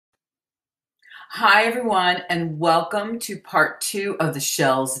Hi everyone, and welcome to part 2 of the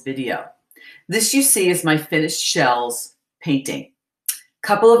shells video. This you see is my finished shells painting.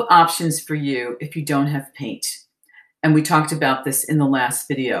 Couple of options for you if you don't have paint. And we talked about this in the last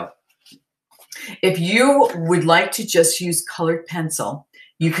video. If you would like to just use colored pencil,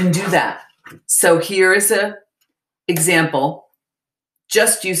 you can do that. So here is an example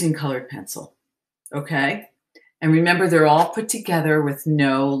just using colored pencil, okay? And remember, they're all put together with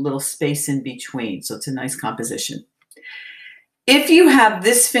no little space in between, so it's a nice composition. If you have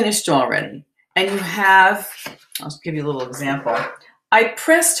this finished already, and you have, I'll give you a little example. I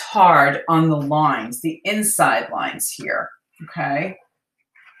pressed hard on the lines, the inside lines here, okay?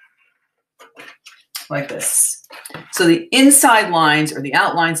 Like this. So the inside lines, or the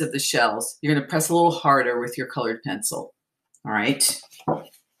outlines of the shells, you're gonna press a little harder with your colored pencil, all right?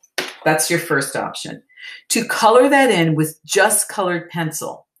 That's your first option. To color that in with just colored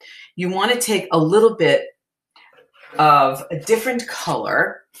pencil, you want to take a little bit of a different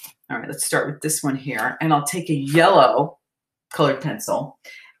color. All right, let's start with this one here. And I'll take a yellow colored pencil.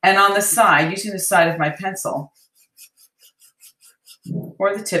 And on the side, using the side of my pencil,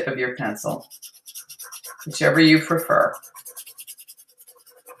 or the tip of your pencil, whichever you prefer,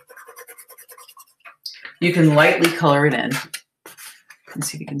 you can lightly color it in. Let's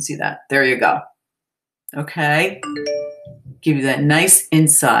see if you can see that. There you go. Okay, give you that nice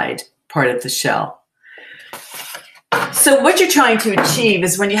inside part of the shell. So what you're trying to achieve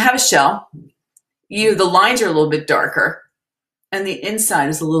is when you have a shell, the lines are a little bit darker and the inside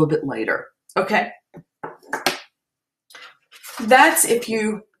is a little bit lighter, okay? That's if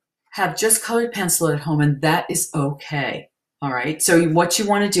you have just colored pencil at home, and that is okay, all right? So what you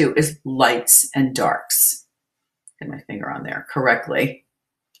want to do is lights and darks. Get my finger on there correctly.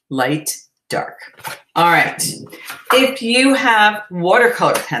 Light, dark. All right, if you have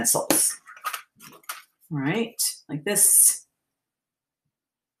watercolor pencils, all right, like this.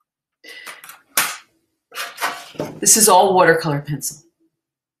 This is all watercolor pencil.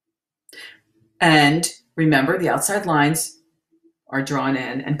 And remember, the outside lines are drawn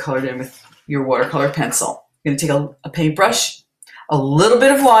in and colored in with your watercolor pencil. You're gonna take a paintbrush, a little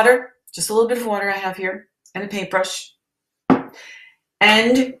bit of water, just a little bit of water I have here, and a paintbrush.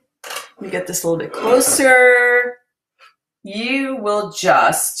 And let me get this a little bit closer. You will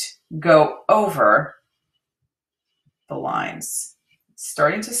just go over the lines. It's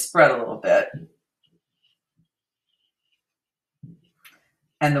starting to spread a little bit.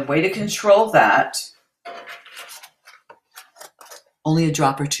 And the way to control that, only a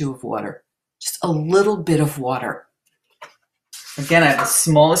drop or two of water. Just a little bit of water. Again, I have the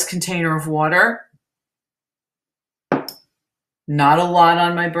smallest container of water. Not a lot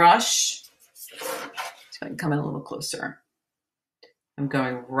on my brush. So I can come in a little closer. I'm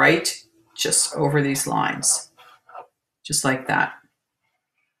going right just over these lines, just like that.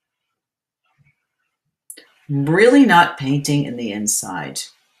 I'm really not painting in the inside.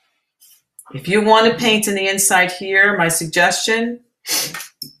 If you want to paint in the inside here, my suggestion,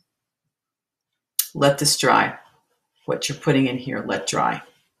 let this dry. What you're putting in here, let dry,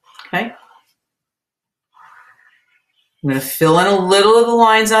 okay? I'm going to fill in a little of the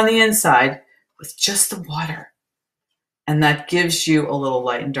lines on the inside with just the water. And that gives you a little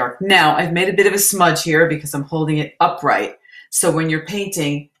light and dark. Now, I've made a bit of a smudge here because I'm holding it upright. So when you're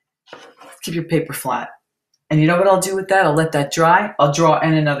painting, keep your paper flat. And you know what I'll do with that? I'll let that dry. I'll draw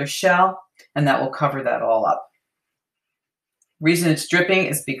in another shell, and that will cover that all up. Reason it's dripping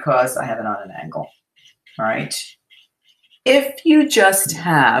is because I have it on an angle. All right. If you just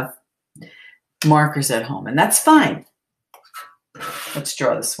have markers at home, and that's fine. Let's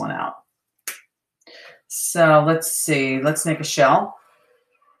draw this one out. So let's see, let's make a shell.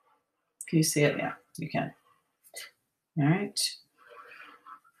 Can you see it? Yeah, you can. All right.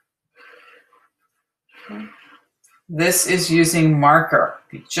 Okay. This is using marker.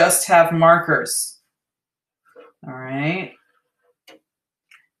 You just have markers. All right.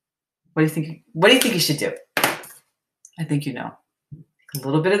 What do you think? What do you think you should do? I think you know. A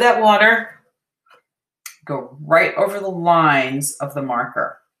little bit of that water. Go right over the lines of the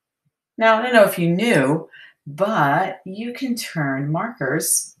marker. Now, I don't know if you knew, but you can turn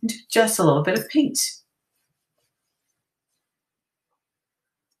markers into just a little bit of paint.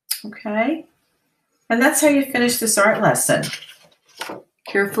 Okay, and that's how you finish this art lesson.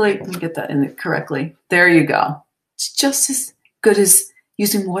 Carefully, let me get that in there correctly. There you go. It's just as good as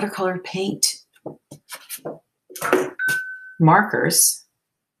using watercolor paint. Markers.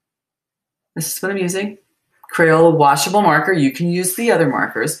 This is what I'm using. Crayola washable marker. You can use the other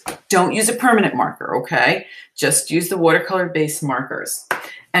markers. Don't use a permanent marker, okay? Just use the watercolor based markers.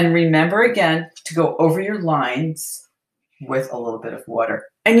 And remember again to go over your lines with a little bit of water.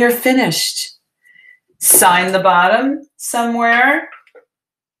 And you're finished. Sign the bottom somewhere,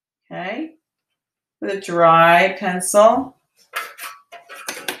 okay, with a dry pencil.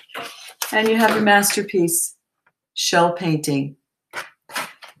 And you have your masterpiece, shell painting.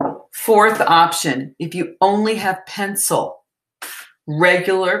 Fourth option, if you only have pencil,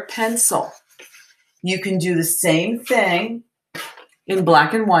 regular pencil, you can do the same thing in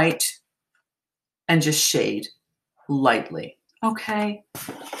black and white and just shade lightly. Okay.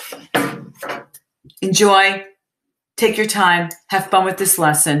 Enjoy. Take your time. Have fun with this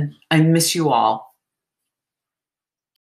lesson. I miss you all.